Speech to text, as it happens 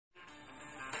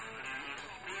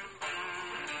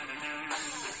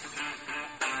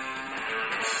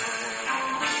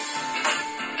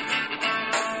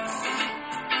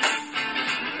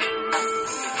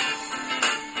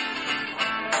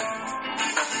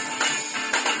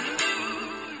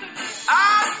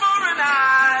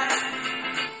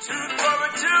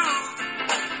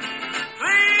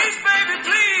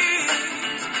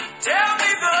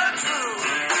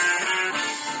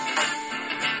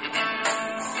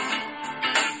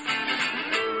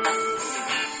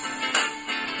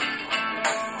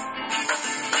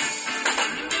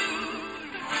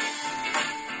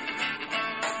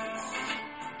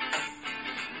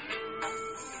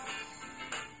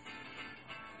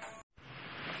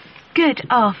Good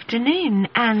afternoon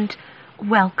and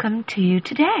welcome to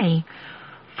today,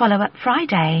 Follow-Up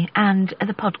Friday, and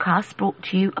the podcast brought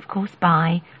to you, of course,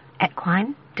 by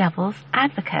Equine Devil's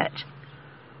Advocate.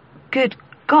 Good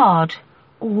God,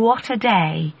 what a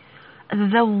day.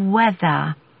 The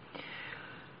weather.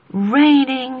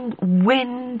 Raining,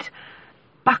 wind,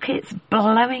 buckets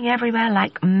blowing everywhere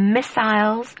like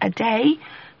missiles a day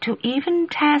to even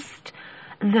test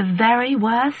the very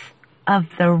worth of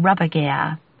the rubber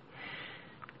gear.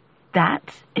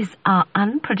 That is our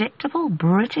unpredictable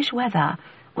British weather,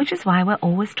 which is why we're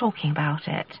always talking about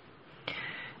it.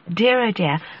 Dear oh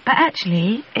dear, but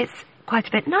actually it's quite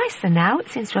a bit nicer now. It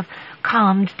seems to have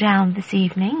calmed down this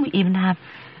evening. We even have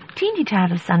a teeny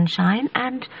tad of sunshine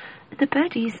and the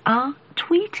birdies are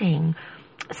tweeting.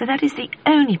 So that is the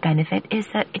only benefit, is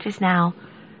that it is now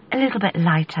a little bit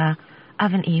lighter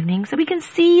of an evening, so we can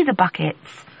see the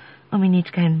buckets when we need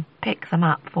to go and pick them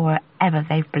up for wherever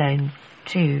they've blown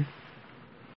to.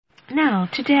 Now,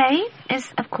 today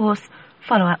is, of course,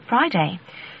 Follow-Up Friday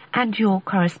and your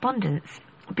correspondence.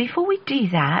 Before we do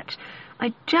that,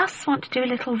 I just want to do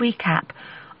a little recap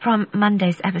from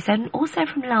Monday's episode and also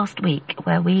from last week,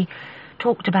 where we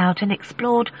talked about and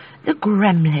explored the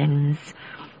gremlins,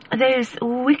 those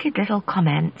wicked little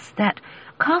comments that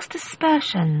cast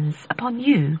aspersions upon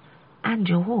you and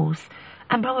your horse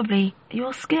and probably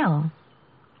your skill.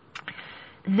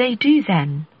 They do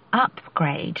then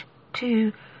upgrade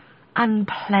to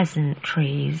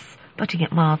unpleasantries, putting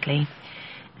it mildly.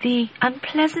 The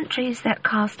unpleasantries that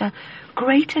cast a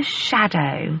greater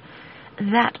shadow,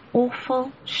 that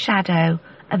awful shadow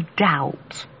of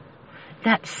doubt,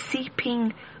 that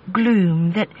seeping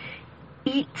gloom that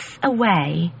eats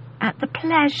away at the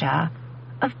pleasure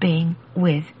of being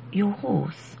with your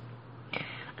horse.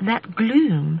 That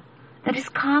gloom that is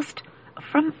cast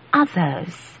from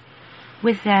others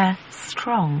with their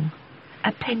strong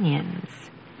opinions.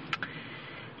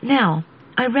 Now,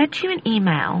 I read you an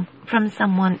email from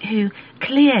someone who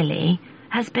clearly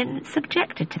has been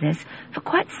subjected to this for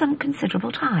quite some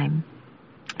considerable time.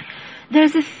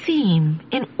 There's a theme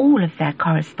in all of their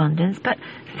correspondence, but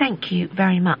thank you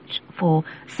very much for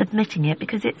submitting it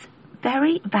because it's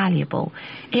very valuable.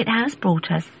 It has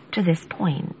brought us to this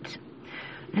point.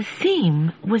 The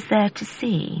theme was there to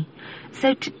see.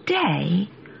 So today,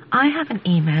 I have an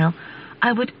email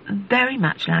I would very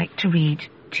much like to read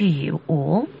to you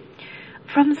all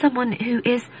from someone who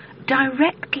is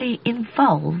directly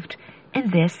involved in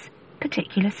this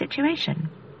particular situation.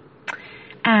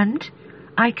 And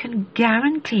I can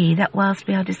guarantee that whilst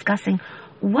we are discussing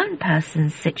one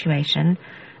person's situation,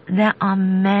 there are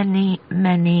many,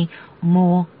 many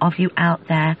more of you out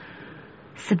there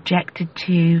subjected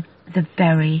to the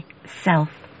very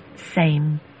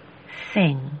same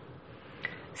thing.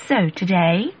 So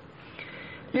today,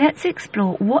 let's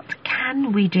explore what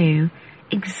can we do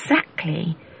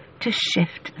exactly to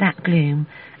shift that gloom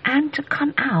and to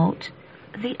come out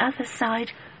the other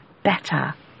side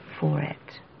better for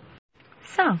it.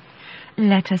 So,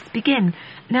 let us begin.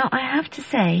 Now, I have to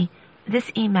say, this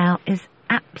email is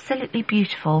absolutely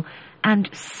beautiful and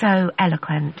so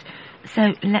eloquent.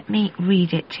 So, let me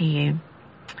read it to you.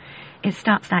 It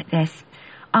starts like this.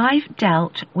 I've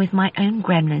dealt with my own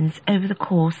gremlins over the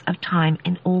course of time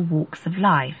in all walks of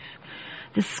life,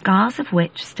 the scars of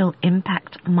which still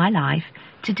impact my life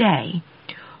today,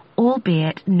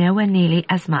 albeit nowhere nearly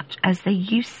as much as they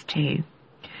used to.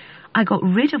 I got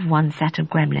rid of one set of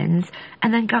gremlins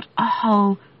and then got a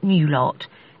whole new lot.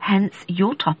 Hence,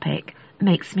 your topic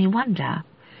makes me wonder,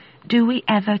 do we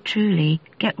ever truly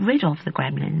get rid of the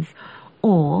gremlins,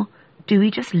 or do we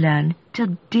just learn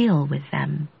to deal with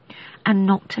them and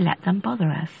not to let them bother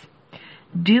us?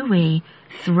 Do we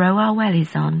throw our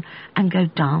wellies on and go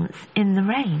dance in the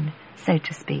rain, so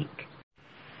to speak?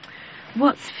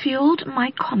 What's fueled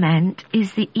my comment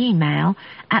is the email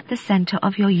at the centre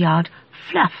of your yard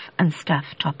fluff and stuff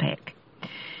topic.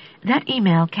 That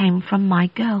email came from my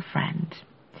girlfriend.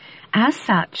 As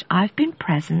such, I've been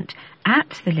present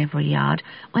at the livery yard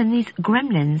when these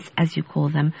gremlins, as you call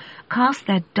them, cast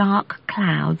their dark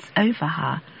clouds over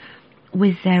her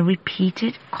with their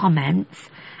repeated comments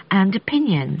and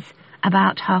opinions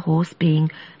about her horse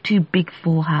being too big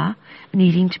for her,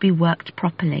 needing to be worked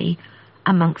properly,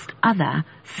 amongst other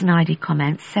snidey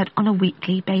comments said on a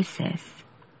weekly basis.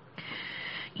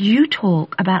 You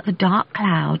talk about the dark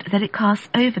cloud that it casts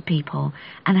over people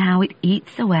and how it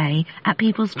eats away at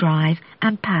people's drive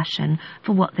and passion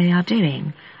for what they are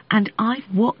doing, and I've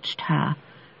watched her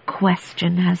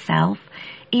question herself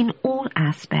in all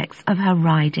aspects of her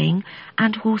riding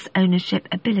and horse ownership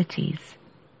abilities.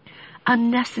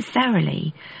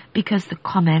 Unnecessarily, because the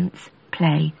comments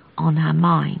play on her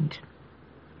mind.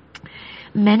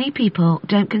 Many people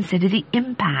don't consider the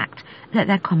impact that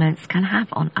their comments can have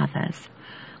on others.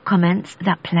 Comments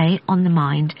that play on the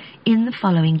mind in the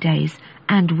following days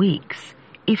and weeks,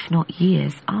 if not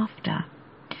years after.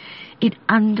 It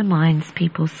undermines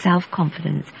people's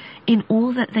self-confidence in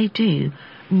all that they do,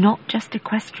 not just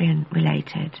equestrian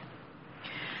related.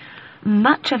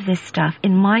 Much of this stuff,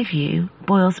 in my view,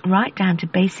 boils right down to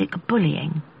basic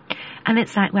bullying. And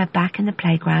it's like we're back in the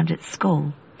playground at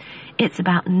school. It's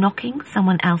about knocking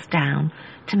someone else down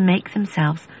to make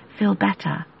themselves feel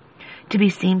better, to be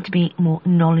seen to be more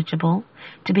knowledgeable,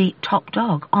 to be top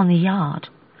dog on the yard.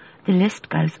 The list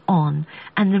goes on,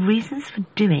 and the reasons for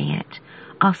doing it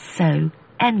are so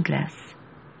endless.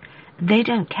 They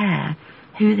don't care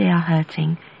who they are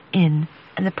hurting in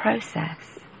the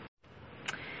process.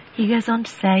 He goes on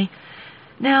to say,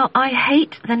 now, I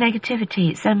hate the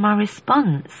negativity, so my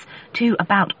response to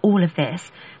about all of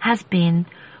this has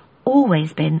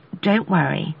always been, don't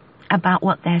worry about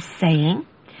what they're saying.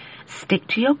 Stick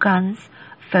to your guns.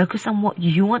 Focus on what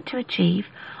you want to achieve,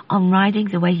 on riding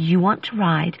the way you want to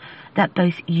ride, that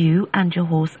both you and your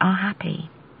horse are happy.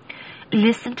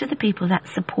 Listen to the people that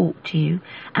support you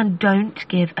and don't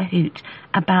give a hoot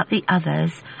about the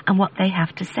others and what they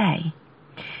have to say.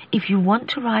 If you want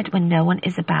to ride when no one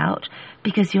is about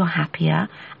because you're happier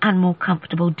and more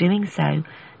comfortable doing so,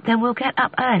 then we'll get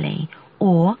up early,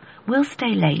 or we'll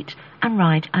stay late and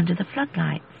ride under the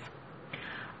floodlights.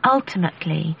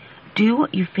 Ultimately, do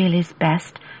what you feel is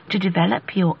best to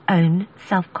develop your own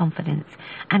self-confidence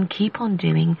and keep on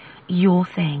doing your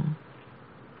thing.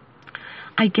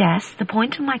 I guess the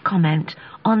point of my comment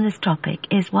on this topic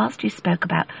is, whilst you spoke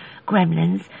about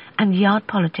gremlins and yard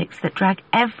politics that drag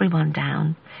everyone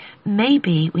down,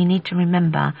 maybe we need to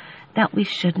remember that we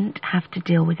shouldn't have to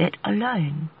deal with it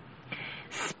alone.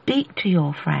 Speak to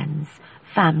your friends,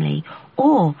 family,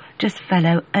 or just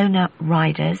fellow owner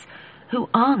riders who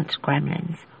aren't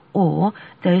gremlins, or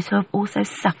those who have also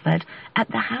suffered at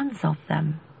the hands of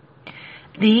them.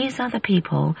 These are the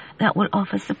people that will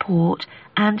offer support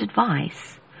and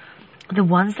advice, the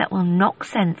ones that will knock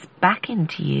sense back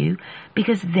into you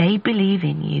because they believe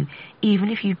in you, even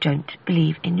if you don't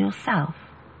believe in yourself.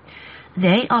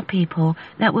 They are people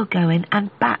that will go in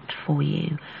and bat for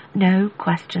you, no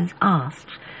questions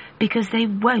asked, because they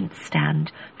won't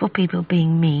stand for people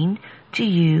being mean to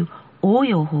you or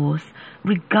your horse,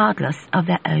 regardless of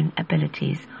their own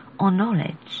abilities or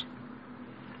knowledge.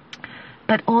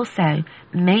 But also,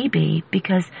 maybe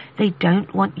because they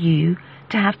don't want you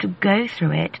to have to go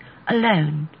through it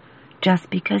alone, just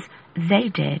because they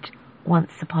did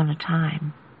once upon a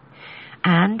time.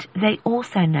 And they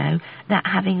also know that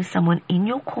having someone in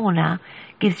your corner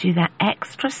gives you that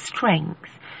extra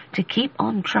strength to keep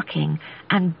on trucking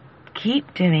and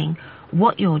keep doing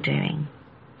what you're doing.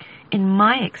 In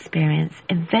my experience,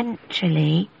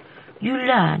 eventually you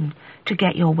learn to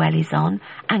get your wellies on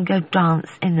and go dance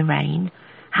in the rain,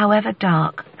 however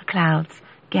dark the clouds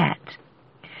get.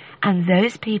 And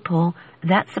those people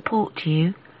that support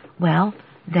you, well,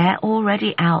 they're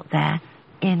already out there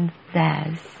in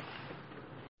theirs.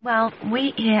 Well,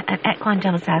 we here at Equine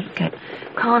Devil's Advocate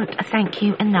can't thank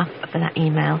you enough for that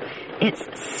email. It's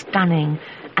stunning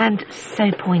and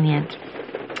so poignant.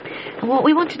 And what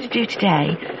we wanted to do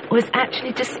today was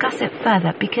actually discuss it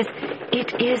further, because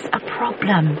it is a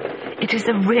problem. It is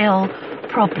a real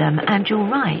problem, and you're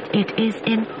right, it is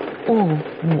in all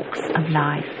walks of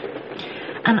life.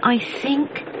 And I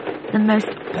think the most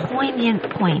poignant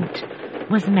point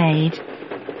was made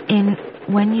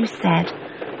when you said,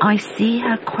 I see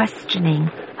her questioning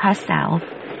herself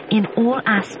in all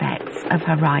aspects of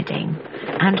her riding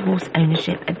and horse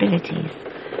ownership abilities,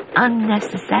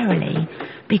 unnecessarily,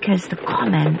 because the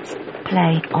comments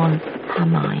play on her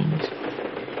mind.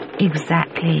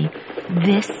 Exactly.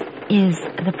 This is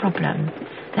the problem.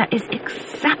 That is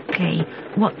exactly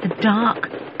what the dark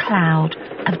cloud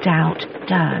of doubt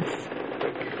does.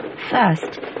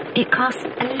 First, it casts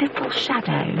a little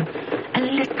shadow, a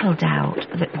little doubt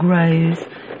that grows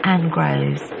and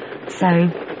grows. So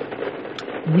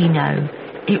we know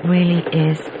it really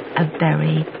is a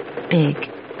very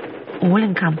big,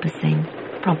 all-encompassing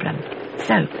problem.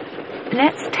 So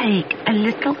let's take a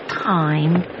little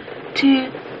time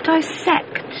to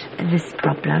dissect this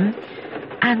problem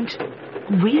and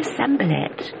reassemble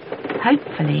it,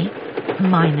 hopefully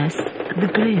minus the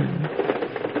gloom.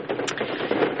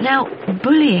 Now,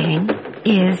 bullying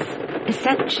is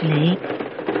essentially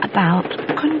about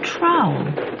control.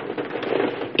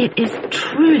 It is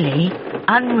truly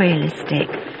unrealistic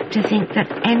to think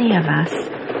that any of us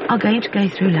are going to go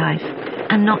through life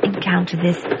and not encounter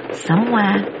this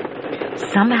somewhere,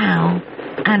 somehow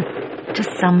and to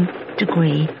some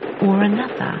degree or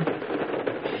another.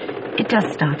 It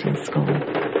does start in school.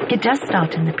 It does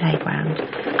start in the playground.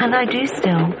 And I do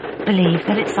still believe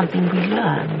that it's something we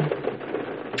learn.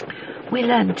 We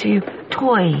learn to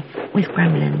toy with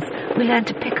gremlins. We learn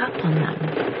to pick up on them.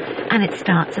 And it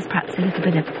starts as perhaps a little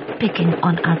bit of picking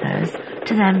on others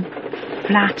to then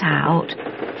flat out,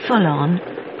 full on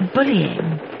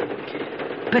bullying.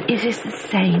 But it is the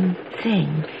same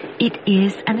thing. It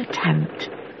is an attempt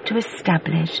to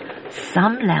establish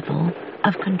some level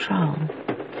of control.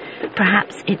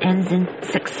 Perhaps it ends in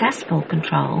successful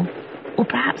control, or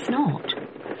perhaps not.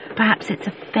 Perhaps it's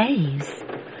a phase.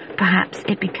 Perhaps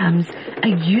it becomes a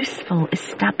useful,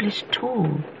 established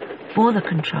tool for the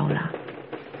controller.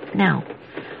 Now,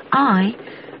 I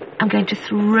am going to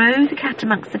throw the cat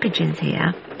amongst the pigeons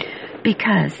here,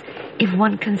 because if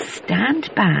one can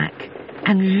stand back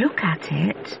and look at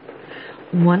it,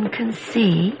 one can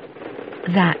see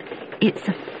that it's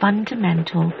a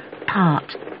fundamental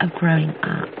part of growing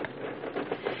up.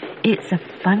 It's a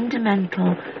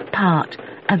fundamental part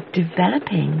of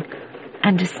developing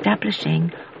and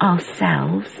establishing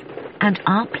ourselves and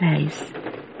our place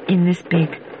in this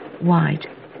big, wide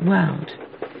world.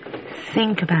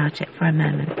 Think about it for a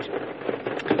moment.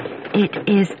 It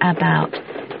is about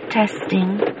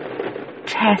testing,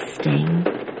 testing,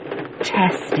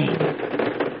 testing.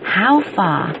 How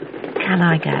far can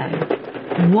I go?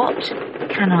 What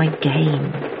can I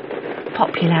gain?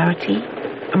 Popularity,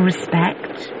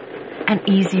 respect, an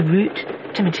easy route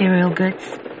to material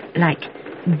goods, like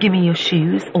give me your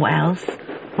shoes or else.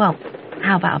 Well,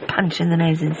 how about a punch in the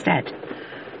nose instead?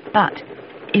 But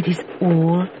it is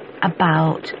all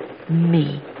about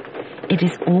me. It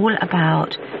is all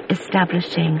about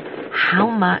establishing how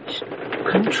much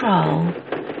control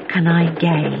can I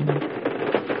gain.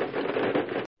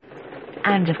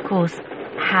 And of course,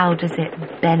 how does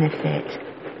it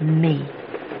benefit me?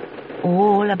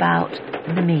 All about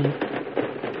the me.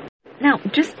 Now,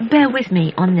 just bear with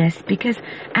me on this, because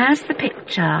as the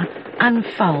picture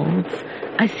unfolds,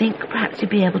 I think perhaps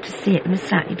you'll be able to see it in a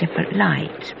slightly different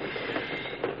light.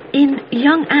 In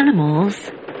young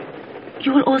animals,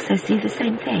 you will also see the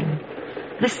same thing,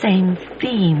 the same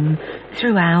theme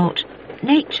throughout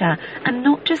nature, and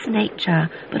not just nature,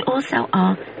 but also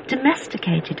our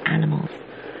domesticated animals.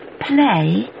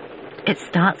 Play, it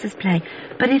starts as play,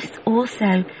 but it's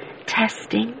also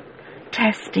testing,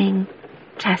 testing,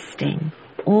 testing,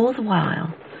 all the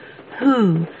while.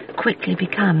 Who quickly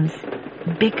becomes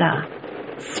bigger,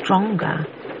 stronger,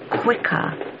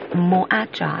 quicker, more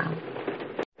agile?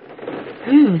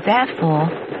 Who, therefore,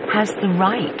 has the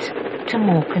right to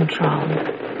more control?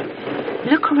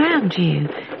 Look around you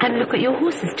and look at your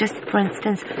horses, just for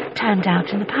instance, turned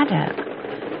out in the paddock.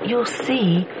 You'll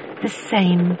see the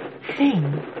same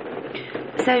thing.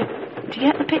 So, do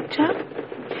you get the picture?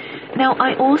 Now,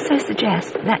 I also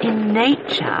suggest that in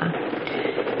nature,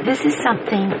 this is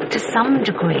something to some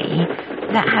degree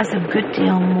that has a good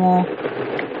deal more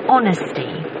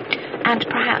honesty and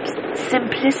perhaps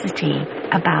simplicity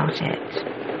about it.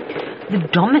 The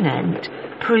dominant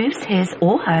proves his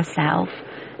or herself,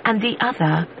 and the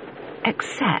other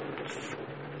accepts.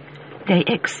 They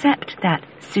accept that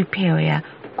superior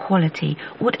quality,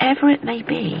 whatever it may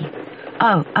be.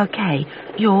 Oh, okay,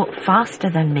 you're faster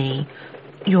than me,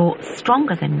 you're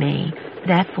stronger than me,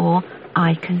 therefore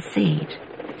I concede.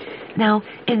 Now,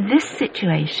 in this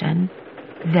situation,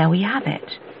 there we have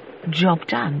it. Job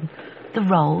done. The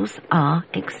roles are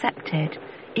accepted.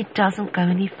 It doesn't go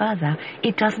any further.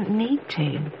 It doesn't need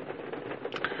to.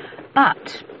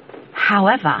 But,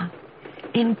 however,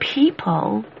 in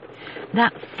people,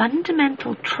 that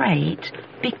fundamental trait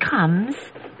becomes,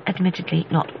 admittedly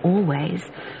not always,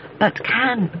 but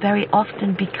can very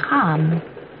often become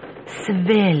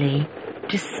severely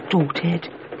distorted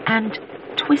and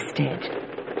twisted.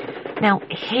 Now,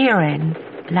 herein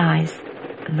lies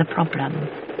the problem.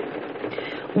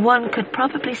 One could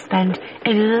probably spend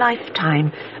a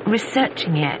lifetime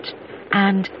researching it,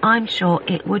 and I'm sure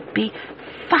it would be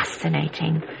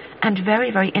fascinating and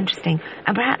very, very interesting,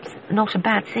 and perhaps not a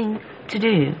bad thing to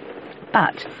do.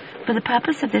 But for the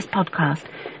purpose of this podcast,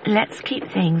 let's keep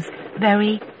things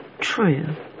very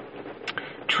true.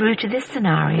 True to this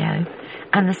scenario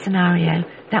and the scenario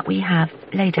that we have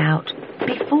laid out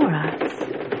before us.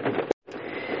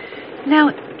 Now,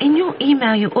 in your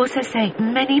email, you also say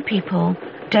many people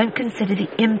don't consider the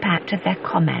impact of their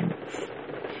comments.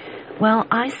 Well,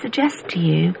 I suggest to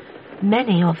you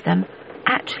many of them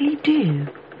actually do.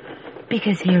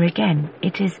 Because here again,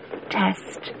 it is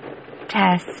test,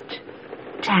 test,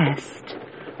 test.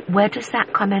 Where does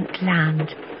that comment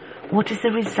land? What is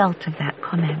the result of that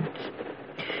comment?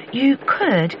 You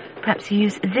could perhaps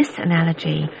use this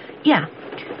analogy. Yeah,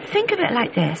 think of it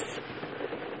like this.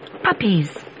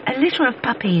 Puppies, a litter of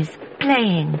puppies,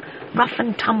 playing, rough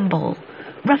and tumble,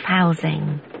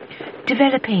 roughhousing,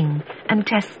 developing and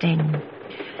testing.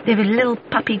 There are little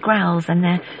puppy growls and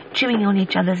they're chewing on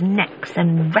each other's necks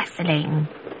and wrestling.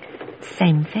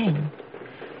 Same thing.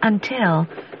 Until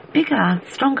bigger,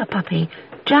 stronger puppy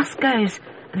just goes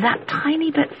that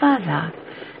tiny bit further,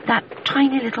 that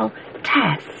tiny little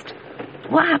test.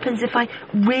 What happens if I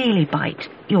really bite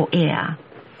your ear?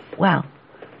 Well,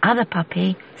 other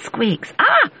puppy squeaks,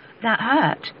 "Ah, that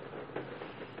hurt."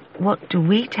 What do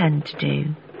we tend to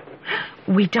do?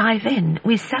 We dive in,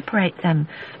 we separate them.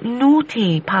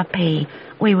 "Naughty puppy,"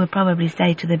 we would probably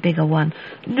say to the bigger one.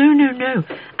 "No, no, no,"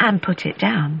 and put it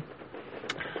down.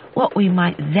 What we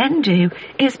might then do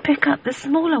is pick up the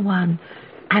smaller one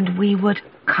and we would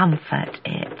comfort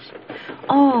it.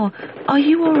 "Oh, are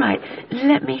you all right?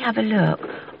 Let me have a look.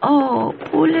 Oh,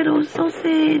 poor little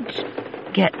sausage."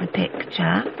 Get the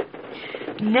picture?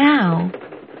 Now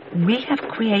we have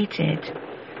created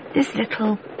this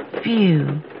little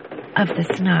view of the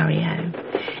scenario.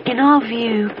 In our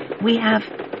view, we have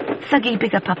thuggy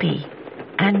bigger puppy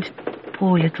and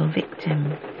poor little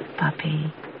victim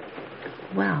puppy.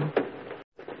 Well,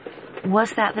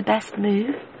 was that the best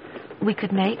move we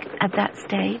could make at that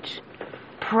stage?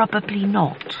 Probably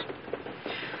not.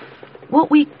 What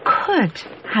we could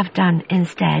have done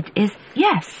instead is,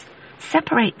 yes,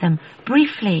 separate them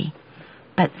briefly,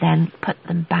 but then put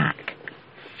them back,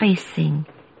 facing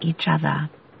each other.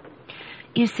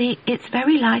 You see, it's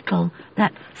very likely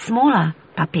that smaller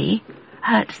puppy,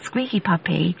 hurt squeaky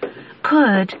puppy,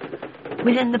 could,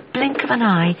 within the blink of an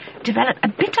eye, develop a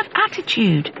bit of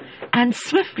attitude and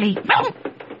swiftly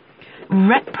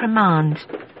reprimand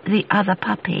the other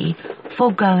puppy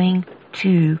for going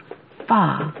too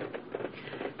far.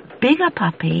 Bigger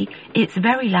puppy, it's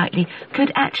very likely,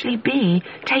 could actually be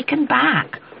taken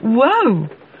back. Whoa!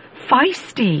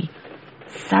 Feisty!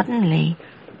 Suddenly,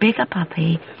 bigger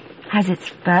puppy has its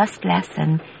first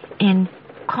lesson in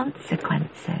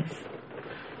consequences.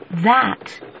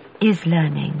 That is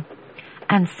learning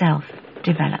and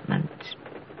self-development.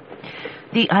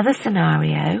 The other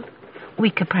scenario we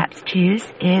could perhaps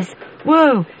choose is,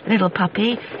 "Whoa, little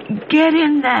puppy, get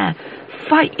in there,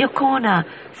 fight your corner,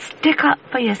 stick up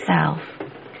for yourself."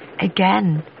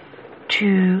 Again,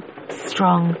 too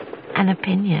strong an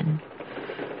opinion,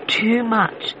 too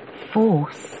much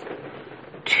force,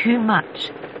 too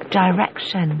much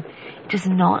direction. It is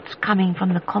not coming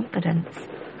from the confidence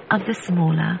of the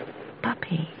smaller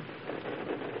puppy.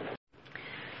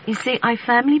 You see, I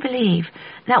firmly believe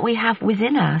that we have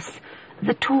within us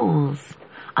the tools.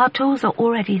 Our tools are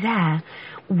already there.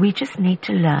 We just need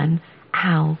to learn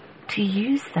how to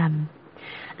use them.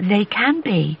 They can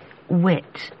be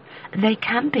wit. They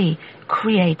can be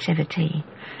creativity.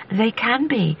 They can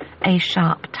be a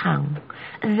sharp tongue.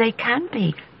 They can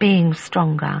be being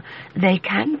stronger. They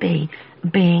can be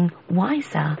being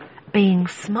wiser, being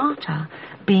smarter,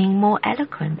 being more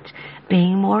eloquent,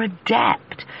 being more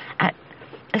adept at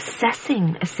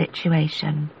assessing a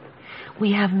situation.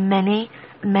 We have many,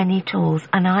 many tools,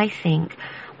 and I think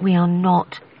we are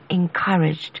not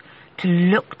encouraged to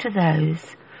look to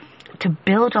those, to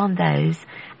build on those,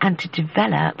 and to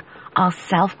develop our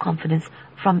self-confidence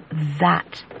from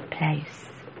that place.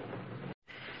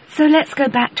 So let's go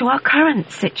back to our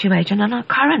current situation and our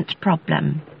current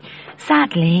problem.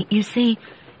 Sadly, you see,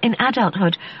 in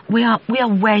adulthood, we are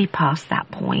way past that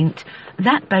point.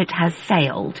 That boat has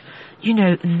sailed. You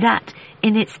know, that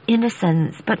in its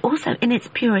innocence, but also in its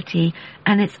purity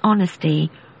and its honesty,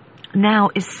 now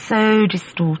is so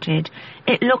distorted.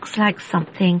 It looks like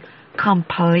something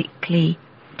completely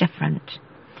different.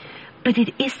 But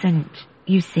it isn't,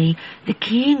 you see. The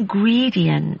key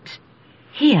ingredient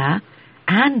here,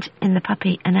 and in the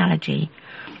puppy analogy,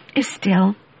 is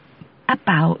still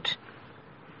about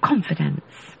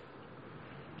confidence.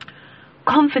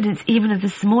 Confidence even of the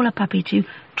smaller puppy to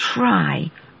try.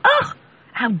 Oh,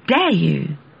 how dare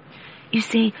you! You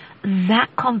see,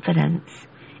 that confidence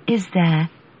is there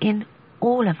in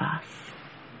all of us.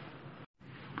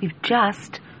 We've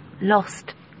just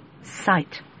lost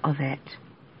sight of it.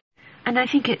 And I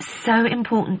think it's so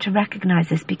important to recognize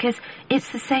this, because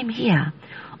it's the same here.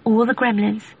 All the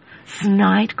gremlins,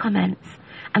 snide comments,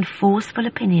 and forceful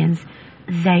opinions,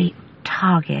 they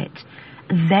target.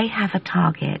 They have a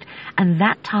target, and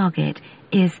that target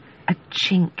is a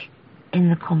chink in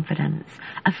the confidence,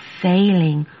 a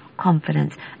failing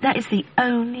confidence. That is the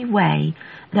only way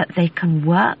that they can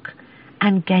work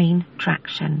and gain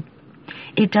traction.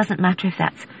 It doesn't matter if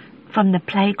that's from the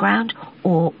playground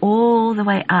or all the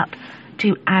way up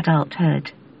to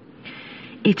adulthood.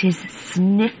 It is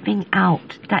sniffing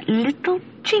out that little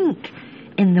chink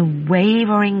in the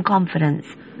wavering confidence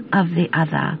of the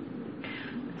other.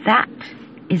 That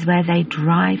is where they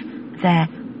drive their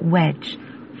wedge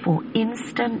for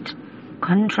instant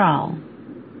control.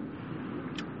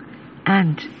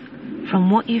 And from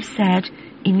what you've said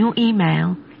in your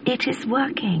email, it is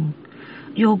working.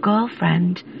 Your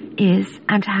girlfriend is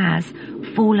and has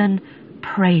fallen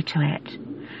prey to it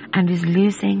and is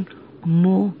losing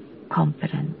more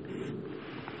confidence.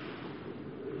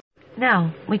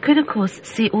 Now, we could of course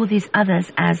see all these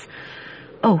others as,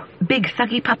 oh, big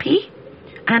thuggy puppy,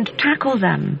 and tackle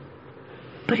them.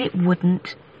 But it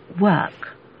wouldn't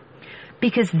work.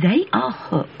 Because they are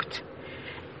hooked.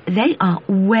 They are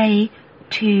way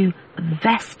too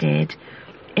vested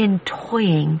in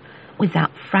toying with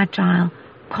that fragile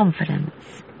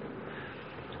confidence.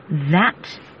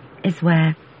 That is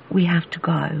where we have to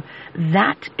go.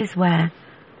 That is where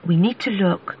we need to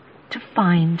look to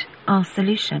find our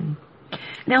solution.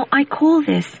 Now, I call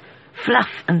this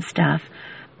fluff and stuff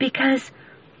because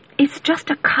it's just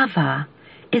a cover.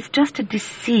 It's just a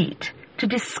deceit to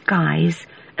disguise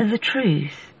the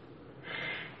truth.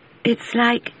 It's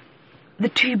like the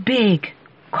too big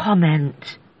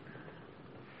comment.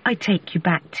 I take you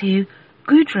back to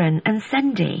Gudrun and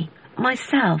Sendy,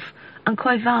 myself and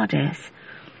Quo Vadis.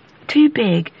 Too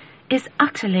big is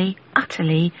utterly,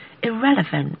 utterly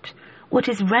irrelevant. What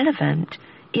is relevant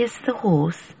is the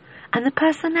horse and the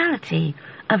personality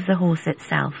of the horse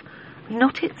itself,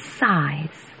 not its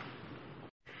size.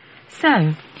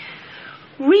 So,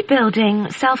 rebuilding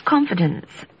self-confidence.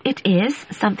 It is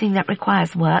something that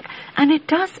requires work, and it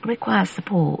does require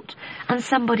support, and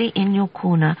somebody in your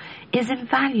corner is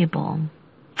invaluable.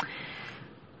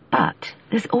 But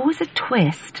there's always a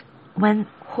twist when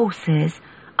horses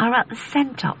are at the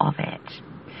centre of it,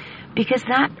 because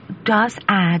that does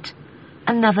add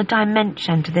another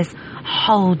dimension to this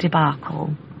whole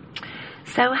debacle.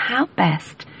 So how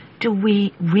best do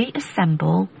we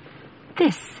reassemble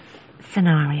this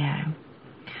scenario?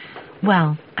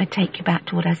 Well, I take you back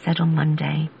to what I said on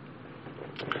Monday.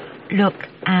 Look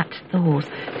at the horse.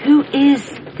 Who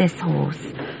is this horse?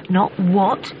 Not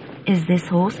what is this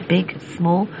horse, big,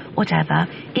 small, whatever.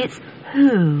 It's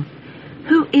who.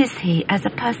 Who is he as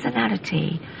a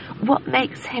personality? What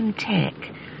makes him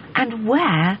tick? And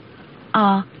where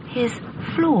are his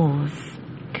flaws?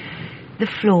 The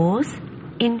flaws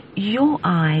in your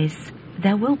eyes,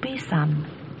 there will be some.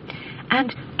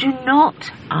 And do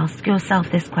not ask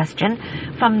yourself this question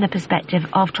from the perspective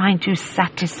of trying to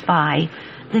satisfy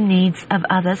the needs of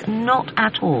others. Not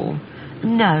at all.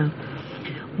 No.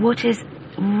 What is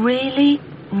really,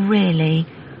 really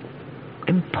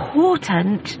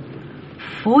important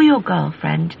for your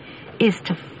girlfriend is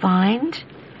to find,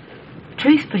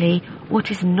 truthfully,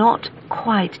 what is not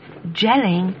quite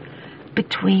gelling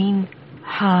between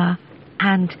her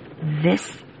and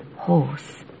this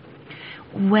horse.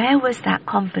 Where was that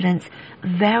confidence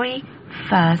very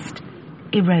first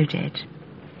eroded?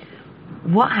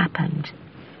 What happened?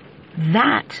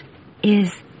 That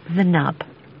is the nub.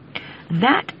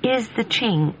 That is the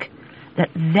chink that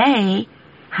they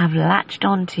have latched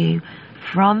onto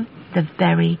from the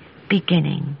very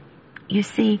beginning. You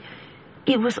see,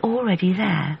 it was already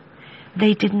there.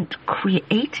 They didn't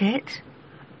create it,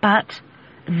 but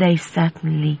they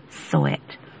certainly saw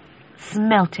it,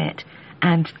 smelt it,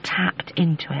 and tapped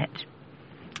into it.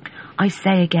 I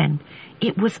say again,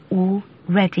 it was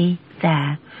already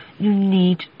there. You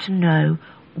need to know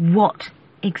what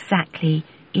exactly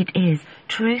it is,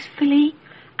 truthfully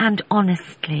and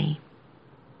honestly.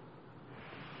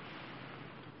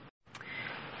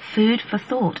 Food for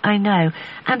thought, I know,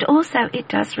 and also it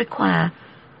does require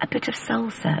a bit of soul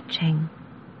searching.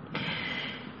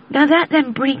 Now that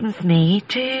then brings me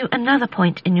to another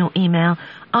point in your email.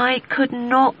 I could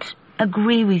not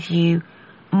agree with you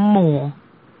more,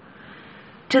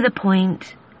 to the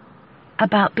point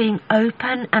about being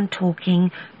open and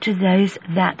talking to those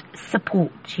that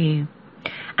support you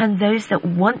and those that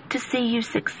want to see you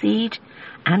succeed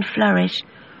and flourish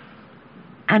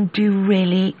and do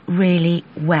really, really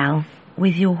well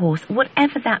with your horse,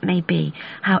 whatever that may be,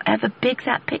 however big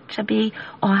that picture be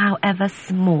or however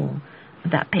small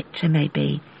that picture may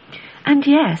be. And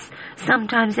yes,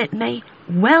 sometimes it may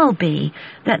well be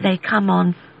that they come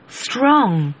on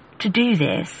strong to do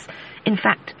this. In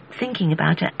fact, thinking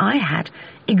about it, I had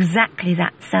exactly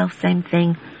that self-same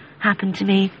thing happen to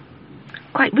me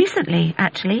quite recently,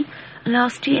 actually,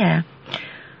 last year.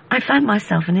 I found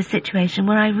myself in a situation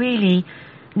where I really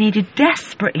needed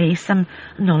desperately some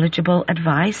knowledgeable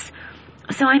advice,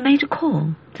 so I made a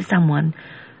call to someone,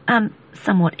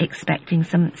 somewhat expecting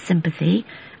some sympathy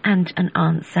and an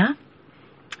answer.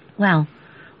 Well,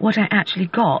 what I actually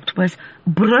got was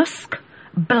brusque,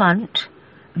 blunt,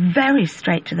 very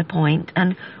straight to the point,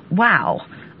 and wow,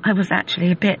 I was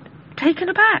actually a bit taken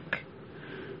aback.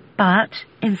 But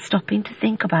in stopping to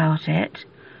think about it,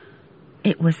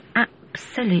 it was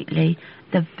absolutely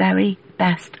the very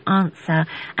best answer,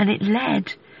 and it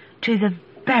led to the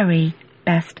very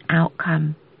best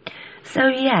outcome. So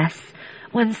yes,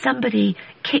 when somebody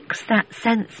kicks that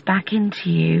sense back into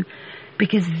you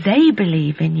because they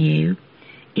believe in you,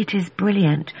 it is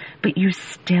brilliant, but you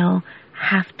still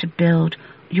have to build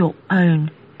your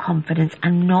own confidence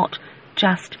and not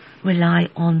just rely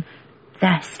on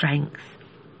their strength.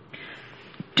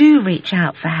 Do reach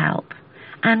out for help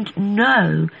and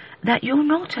know that you're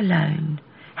not alone.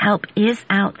 Help is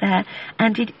out there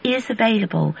and it is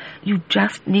available. You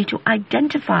just need to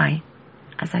identify,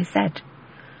 as I said,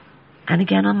 and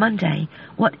again on Monday,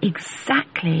 what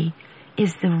exactly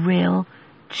is the real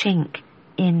chink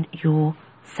in your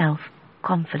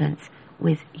self-confidence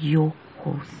with your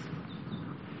horse.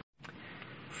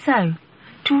 So,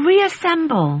 to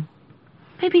reassemble,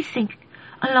 maybe think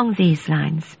along these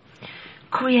lines.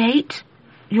 Create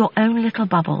your own little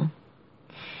bubble.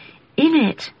 In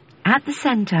it, at the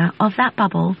centre of that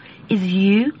bubble, is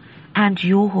you and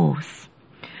your horse.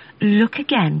 Look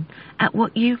again at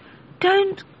what you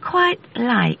don't quite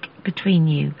like between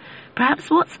you. Perhaps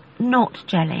what's not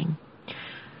gelling.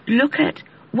 Look at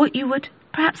what you would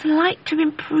perhaps like to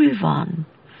improve on.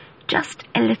 Just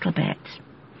a little bit.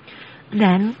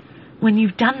 Then, when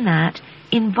you've done that,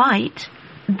 invite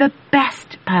the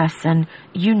best person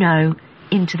you know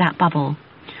into that bubble.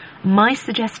 My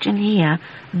suggestion here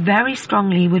very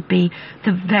strongly would be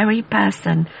the very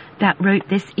person that wrote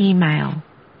this email.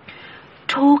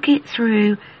 Talk it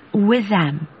through with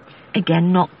them.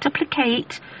 Again, not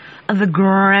duplicate the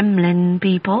gremlin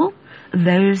people,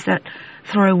 those that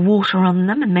throw water on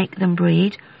them and make them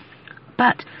breed,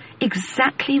 but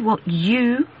exactly what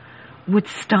you would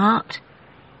start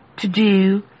to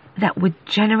do that would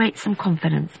generate some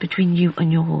confidence between you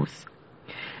and your horse.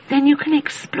 Then you can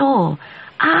explore,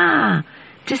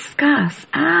 discuss,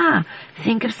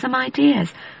 think of some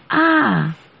ideas,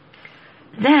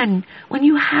 Then, when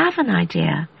you have an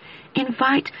idea,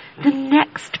 invite the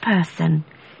next person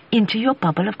into your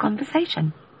bubble of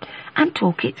conversation and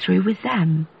talk it through with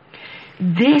them.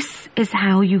 This is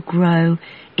how you grow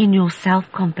in your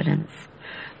self-confidence,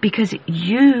 because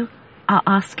you are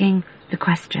asking the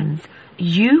questions.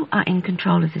 You are in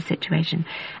control of the situation,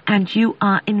 and you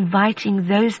are inviting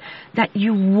those that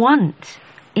you want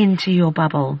into your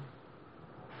bubble.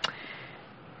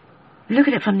 Look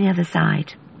at it from the other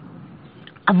side.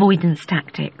 Avoidance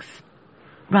tactics.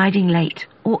 Riding late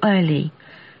or early.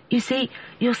 You see,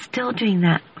 you're still doing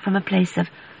that from a place of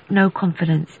no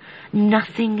confidence.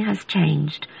 Nothing has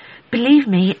changed. Believe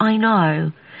me, I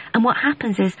know. And what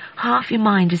happens is half your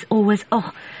mind is always,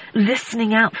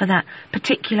 listening out for that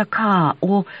particular car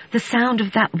or the sound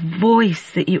of that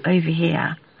voice that you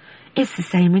overhear. It's the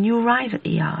same when you arrive at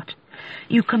the yard.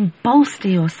 You can bolster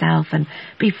yourself and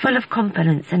be full of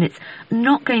confidence, and it's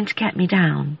not going to get me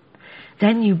down.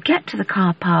 Then you get to the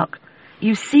car park,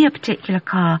 you see a particular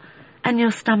car, and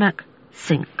your stomach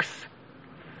sinks.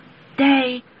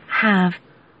 They have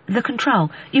the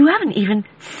control. You haven't even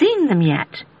seen them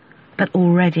yet, but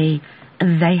already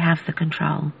they have the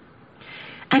control.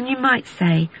 And you might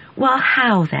say, well,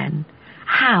 how then?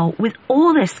 How, with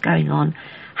all this going on,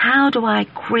 how do I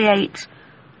create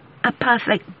a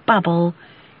perfect bubble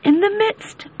in the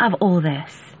midst of all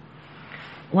this?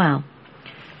 Well,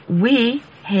 we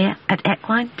here at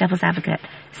Equine Devil's Advocate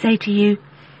say to you,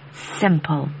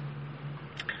 simple.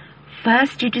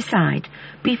 First you decide,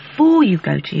 before you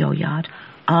go to your yard,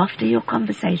 after your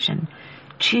conversation,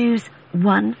 choose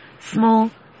one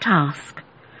small task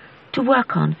to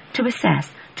work on, to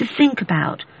assess, to think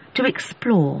about, to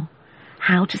explore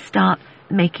how to start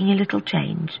making a little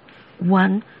change.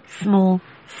 One small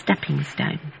stepping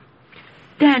stone.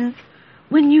 Then,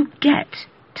 when you get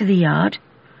to the yard,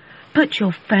 put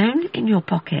your phone in your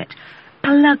pocket,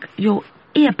 plug your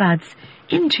earbuds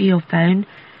into your phone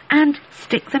and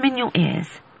stick them in your ears.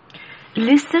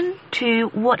 Listen to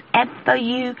whatever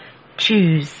you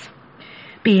choose.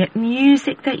 Be it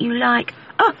music that you like,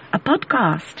 a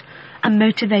podcast, a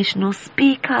motivational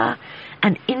speaker,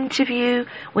 an interview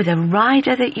with a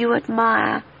rider that you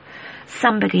admire,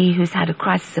 somebody who's had a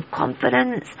crisis of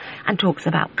confidence and talks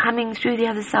about coming through the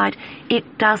other side.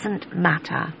 It doesn't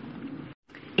matter.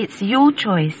 It's your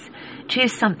choice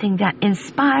Choose something that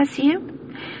inspires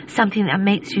you, something that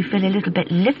makes you feel a little bit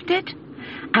lifted,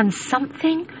 and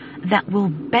something that will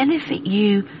benefit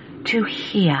you to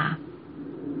hear.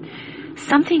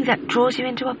 Something that draws you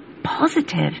into a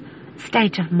positive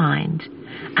state of mind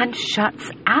and shuts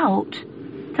out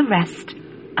the rest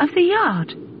of the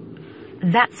yard.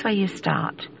 That's where you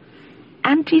start.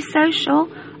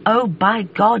 Antisocial? Oh, by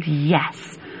God,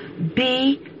 yes.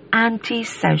 Be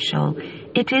antisocial.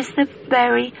 It is the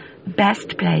very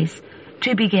best place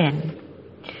to begin.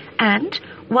 And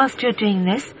whilst you're doing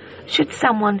this, should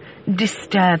someone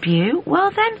disturb you,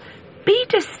 well then, be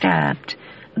disturbed.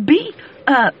 Be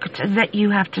irked that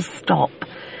you have to stop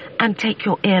and take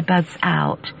your earbuds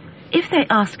out. If they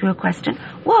ask you a question,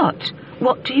 what?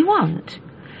 What do you want?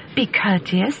 Be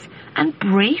courteous and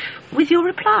brief with your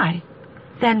reply.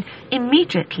 Then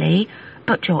immediately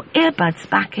put your earbuds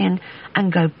back in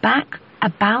and go back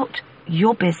about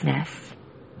your business.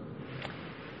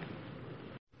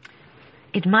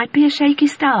 It might be a shaky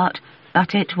start,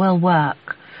 but it will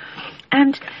work.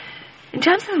 And in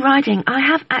terms of writing, I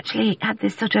have actually had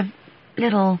this sort of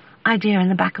little idea in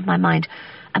the back of my mind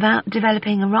about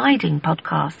developing a riding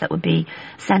podcast that would be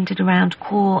centered around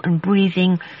core and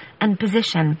breathing and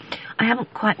position. I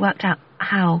haven't quite worked out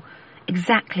how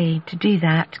exactly to do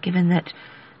that, given that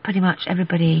pretty much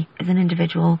everybody is an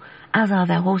individual, as are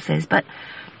their horses. But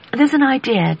there's an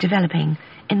idea developing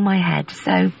in my head.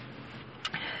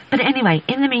 But anyway,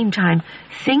 in the meantime,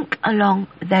 think along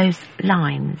those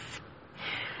lines.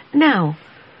 Now,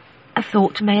 a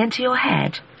thought may enter your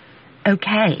head.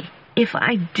 Okay, if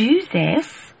I do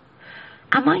this,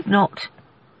 am I not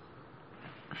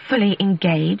fully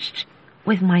engaged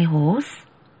with my horse?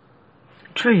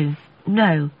 True.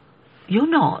 No, you're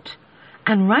not.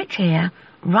 And right here,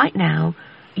 right now,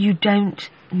 you don't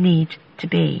need to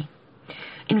be.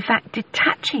 In fact,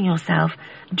 detaching yourself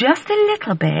just a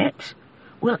little bit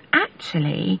will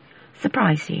actually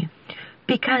surprise you,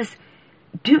 because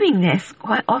doing this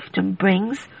quite often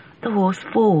brings the horse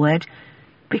forward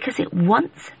because it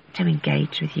wants to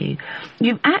engage with you.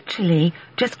 You've actually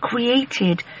just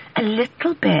created a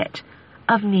little bit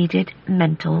of needed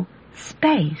mental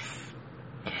space.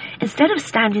 Instead of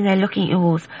standing there looking at your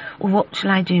horse, or what shall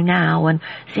I do now, and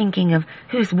thinking of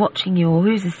who's watching you, or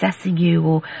who's assessing you,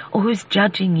 or who's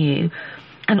judging you,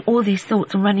 and all these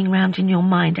thoughts are running around in your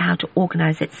mind, how to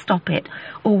organise it, stop it,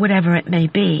 or whatever it may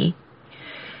be,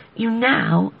 you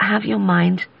now have your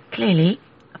mind clearly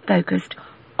focused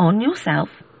on yourself,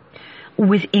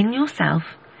 within yourself,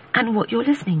 and what you're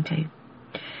listening to.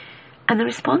 And the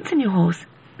response in your horse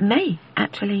may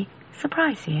actually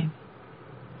surprise you.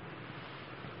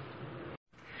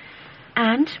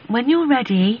 And when you're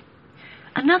ready,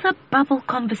 another bubble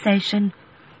conversation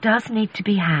does need to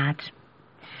be had.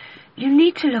 You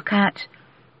need to look at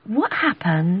what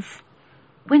happens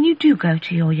when you do go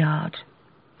to your yard.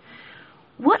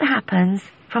 What happens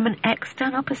from an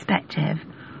external perspective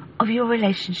of your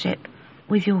relationship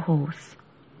with your horse?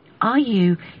 Are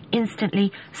you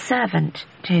instantly servant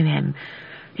to him?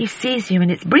 He sees you and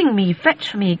it's bring me, fetch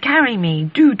for me, carry me,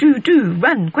 do,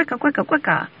 run, quicker, quicker,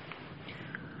 quicker.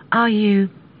 Are you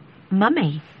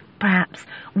mummy, perhaps,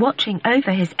 watching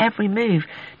over his every move,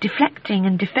 deflecting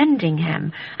and defending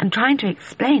him, and trying to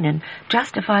explain and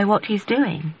justify what he's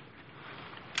doing?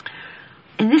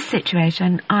 In this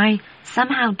situation, I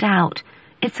somehow doubt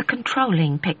it's a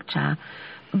controlling picture,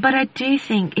 but I do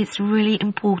think it's really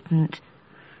important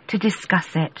to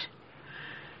discuss it,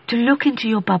 to look into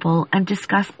your bubble and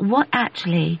discuss what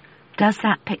actually does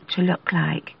that picture look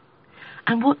like,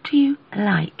 and what do you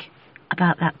like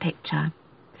about that picture?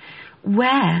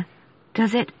 Where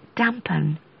does it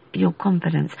dampen your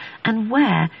confidence, and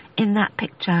where in that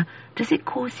picture does it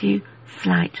cause you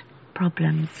slight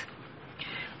problems?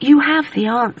 You have the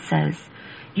answers.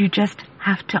 You just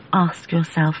have to ask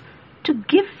yourself to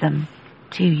give them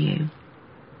to you.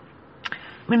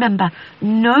 Remember,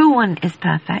 no one is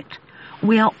perfect.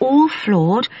 We are all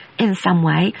flawed in some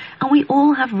way, and we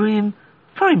all have room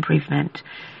for improvement.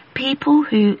 People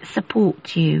who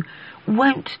support you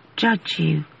won't judge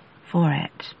you for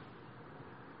it.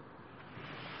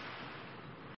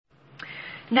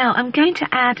 Now, I'm going to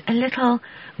add a little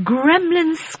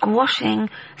gremlin squashing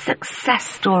success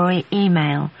story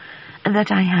email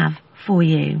that I have for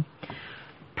you.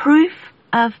 Proof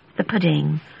of the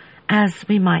pudding, as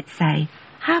we might say.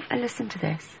 Have a listen to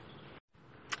this.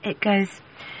 It goes,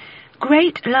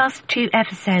 great last 2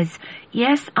 episodes.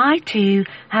 Yes, I too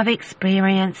have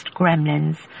experienced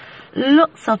gremlins.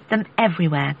 Lots of them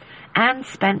everywhere, and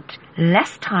spent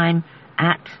less time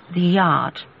at the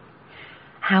yard.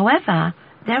 However,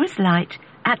 there is light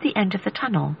at the end of the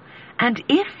tunnel, And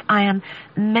if I am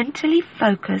mentally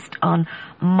focused on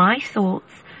my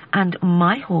thoughts and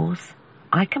my horse,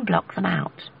 I can block them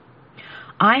out.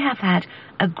 I have had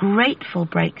a grateful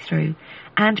breakthrough,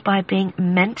 and by being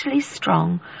mentally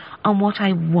strong on what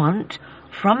I want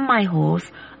from my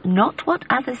horse, not what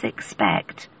others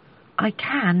expect, I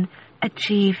can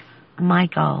achieve my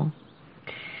goal.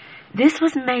 This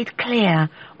was made clear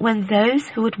when those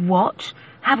who would watch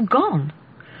have gone.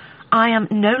 I am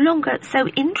no longer so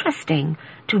interesting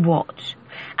to watch,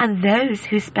 and those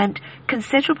who spent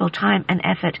considerable time and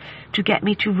effort to get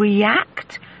me to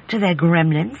react to their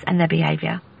gremlins and their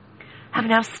behaviour have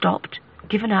now stopped,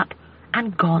 given up,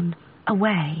 and gone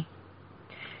away.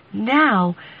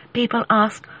 Now people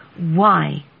ask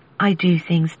why I do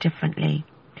things differently,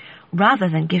 rather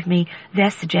than give me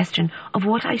their suggestion of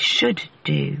what I should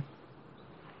do.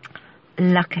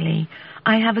 Luckily,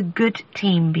 I have a good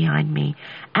team behind me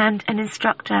and an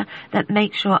instructor that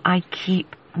makes sure I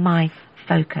keep my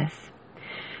focus.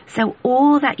 So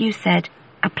all that you said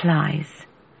applies,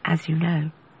 as you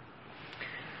know.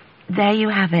 There you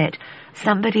have it.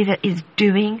 Somebody that is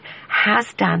doing,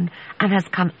 has done, and has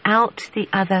come out the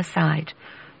other side.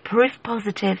 Proof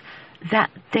positive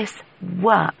that this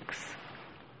works.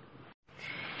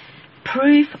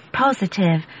 Proof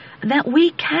positive that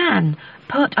we can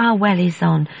put our wellies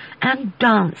on and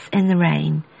dance in the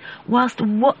rain whilst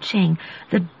watching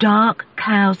the dark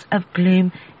clouds of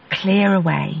gloom clear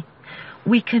away.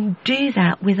 We can do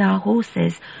that with our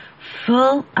horses,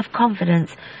 full of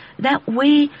confidence that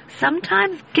we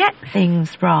sometimes get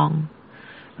things wrong,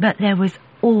 but there was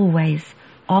always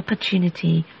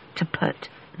opportunity to put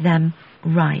them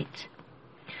right.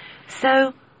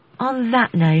 So, on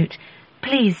that note,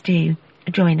 please do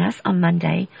join us on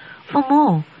Monday for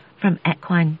more from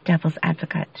Equine Devil's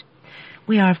Advocate.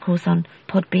 We are, of course, on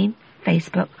Podbean,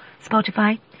 Facebook,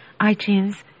 Spotify,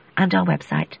 iTunes, and our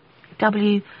website,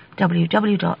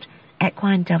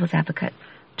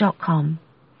 www.equinedevilsadvocate.com.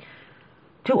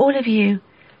 To all of you,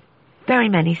 very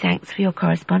many thanks for your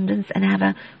correspondence, and have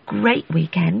a great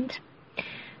weekend.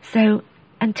 So,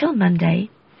 until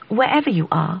Monday, wherever you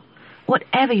are,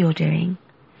 whatever you're doing,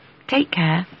 take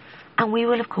care, and we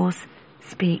will, of course,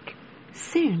 speak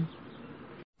soon.